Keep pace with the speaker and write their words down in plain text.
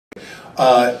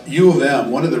U of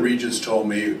M, one of the regents told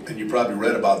me, and you probably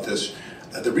read about this,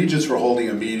 the regents were holding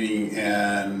a meeting,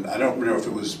 and I don't remember if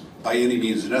it was by any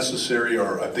means necessary,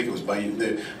 or I think it was by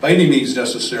any means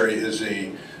necessary is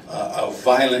a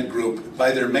violent group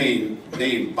by their main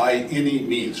name, by any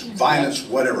means, violence,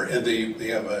 whatever, and they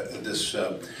have this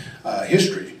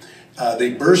history.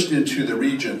 They burst into the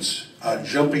regents,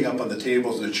 jumping up on the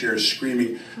tables and the chairs,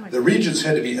 screaming. The regents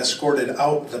had to be escorted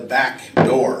out the back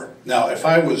door. Now, if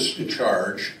I was in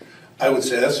charge, I would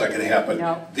say that's not going to happen.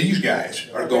 No. These guys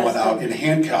are going out in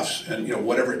handcuffs and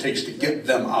whatever it takes to get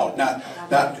them out, not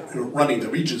running the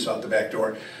regents out the back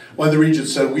door. One of the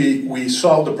regents said we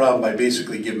solved the problem by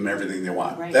basically giving them everything they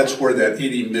want. Right. That's where that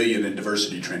 80 million in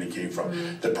diversity training came from.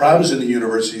 Mm-hmm. The problems in the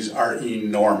universities are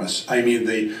enormous. I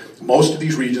mean, most of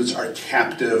these regents are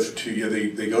captive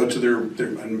to they go to their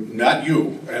not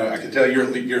you. I can tell you're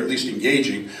at least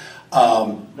engaging.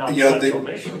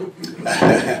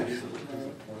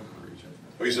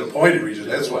 He's an appointed regent,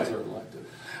 that's why.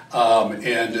 I'm a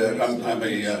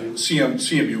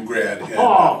CMU grad. And,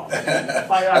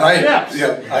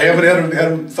 I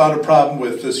haven't found a problem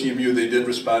with the CMU. They did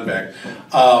respond back.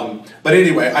 But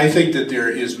anyway, I think that there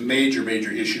is major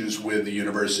issues with the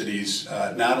universities,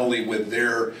 not only with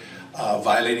their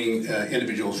violating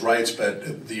individuals' rights,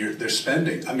 but their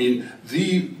spending. I mean,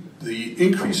 the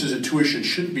increases in tuition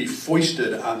shouldn't be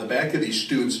foisted on the back of these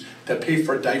students to pay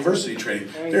for diversity training.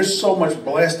 There's so much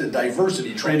blasted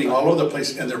diversity training all over the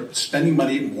place, and they're spending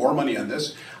more money on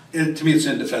this. To me, it's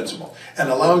indefensible. And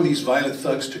allowing these violent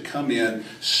thugs to come in,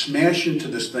 smash into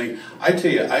this thing. I tell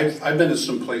you, I've been in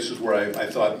some places where I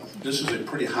thought, this is a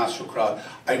pretty hostile crowd.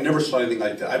 I never saw anything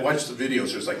like that. I watched the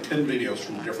videos. There's like 10 videos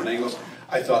from different angles.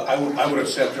 I thought I would have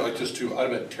sat there like this too. I'd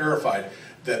have been terrified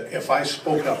that if I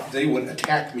spoke up, they would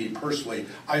attack me personally,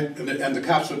 and the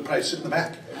cops would probably sit in the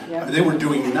back. Yep. I mean, they were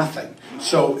doing nothing.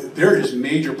 So there is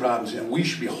major problems, and we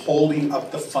should be holding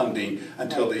up the funding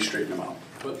until they straighten them out.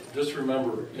 But just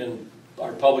remember, in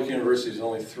our public universities,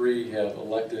 only 3 have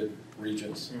elected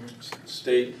regents. Mm-hmm.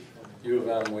 State, U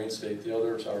of M, Wayne State. The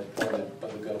others are appointed by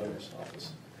the governor's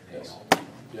office. Yes.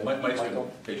 Yeah.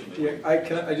 Michael? Yeah,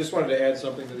 I just wanted to add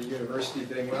something to the university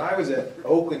thing. When I was at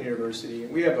Oakland University,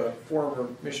 we have a former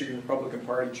Michigan Republican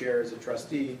Party chair as a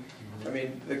trustee. Mm-hmm. I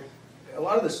mean, a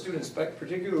lot of the students,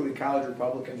 particularly college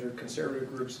Republicans or conservative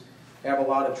groups, have a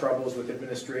lot of troubles with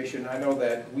administration. I know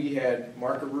that we had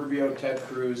Marco Rubio, Ted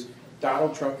Cruz,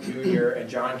 Donald Trump Jr., and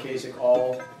John Kasich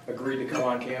all agreed to come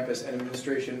on campus, and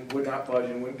administration would not budge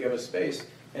and wouldn't give us space.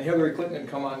 And Hillary Clinton had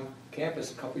come on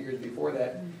campus a couple years before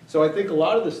that. So I think a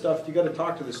lot of the stuff, you got to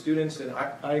talk to the students, and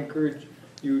I encourage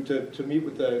you to meet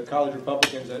with the college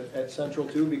Republicans at Central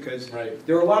too, because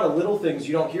there are a lot of little things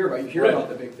you don't hear about. You hear about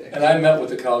the big things. And I met with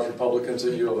the college Republicans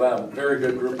at U of M. Very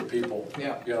good group of people.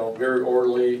 Yeah. Very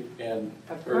orderly and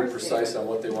very precise on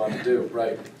what they want to do.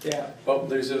 Right. Yeah. But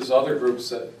there's other groups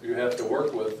that you have to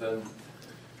work with, and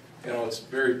it's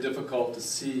very difficult to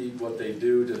see what they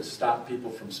do to stop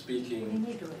people from speaking. You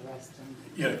need to arrest them.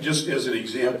 Just as an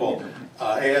example,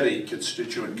 I had a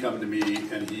constituent come to me,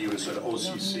 and he was at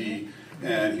OCC,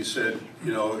 and he said,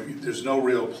 there's no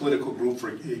real political group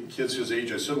for kids his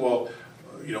age. I said, well,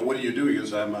 what do you do? He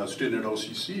goes, I'm a student at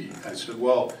OCC. I said,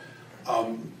 well,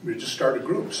 we just started a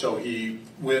group. So he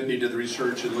went and he did the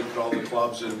research and looked at all the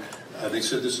clubs, and they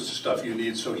said, this is the stuff you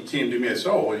need. So he came to me. I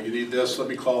said, oh, well, you need this. Let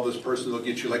me call this person. They'll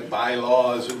get you like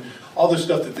bylaws and all the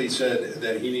stuff that they said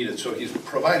that he needed. So he's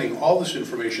providing all this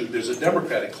information. There's a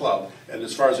Democratic club, and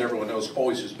as far as everyone knows,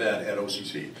 always has been at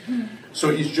OCC. So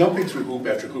he's jumping through hoop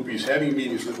after hoop. He's having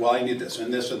meetings with, well, I need this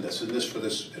and this and this and this for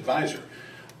this advisor.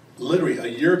 Literally, a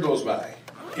year goes by,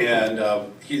 and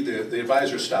the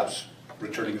advisor stops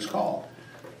returning his call.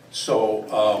 So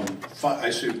I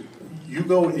said, you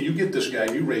go, you get this guy,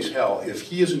 you raise hell. If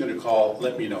he isn't going to call,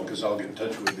 let me know, because I'll get in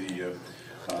touch with the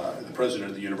president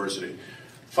of the university.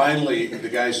 Finally, the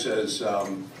guy says,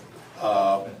 I'm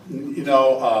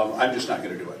just not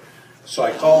going to do it. So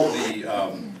I called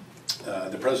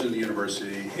the president of the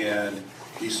university, and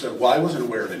he said, well, I wasn't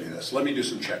aware of any of this. Let me do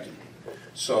some checking.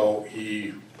 So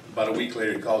about a week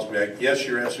later, he calls me back. Yes,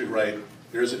 you're absolutely right.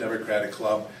 There's a Democratic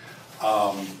club.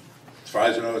 As far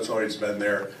as I know, it's always been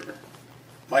there.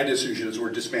 My decision is we're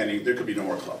disbanding. There could be no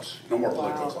more clubs, no more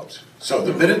political clubs. So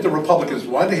the minute the Republicans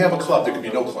wanted to have a club, there could be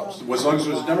no clubs. As long as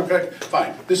it was a Democratic,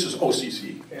 fine. This is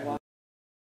OCC.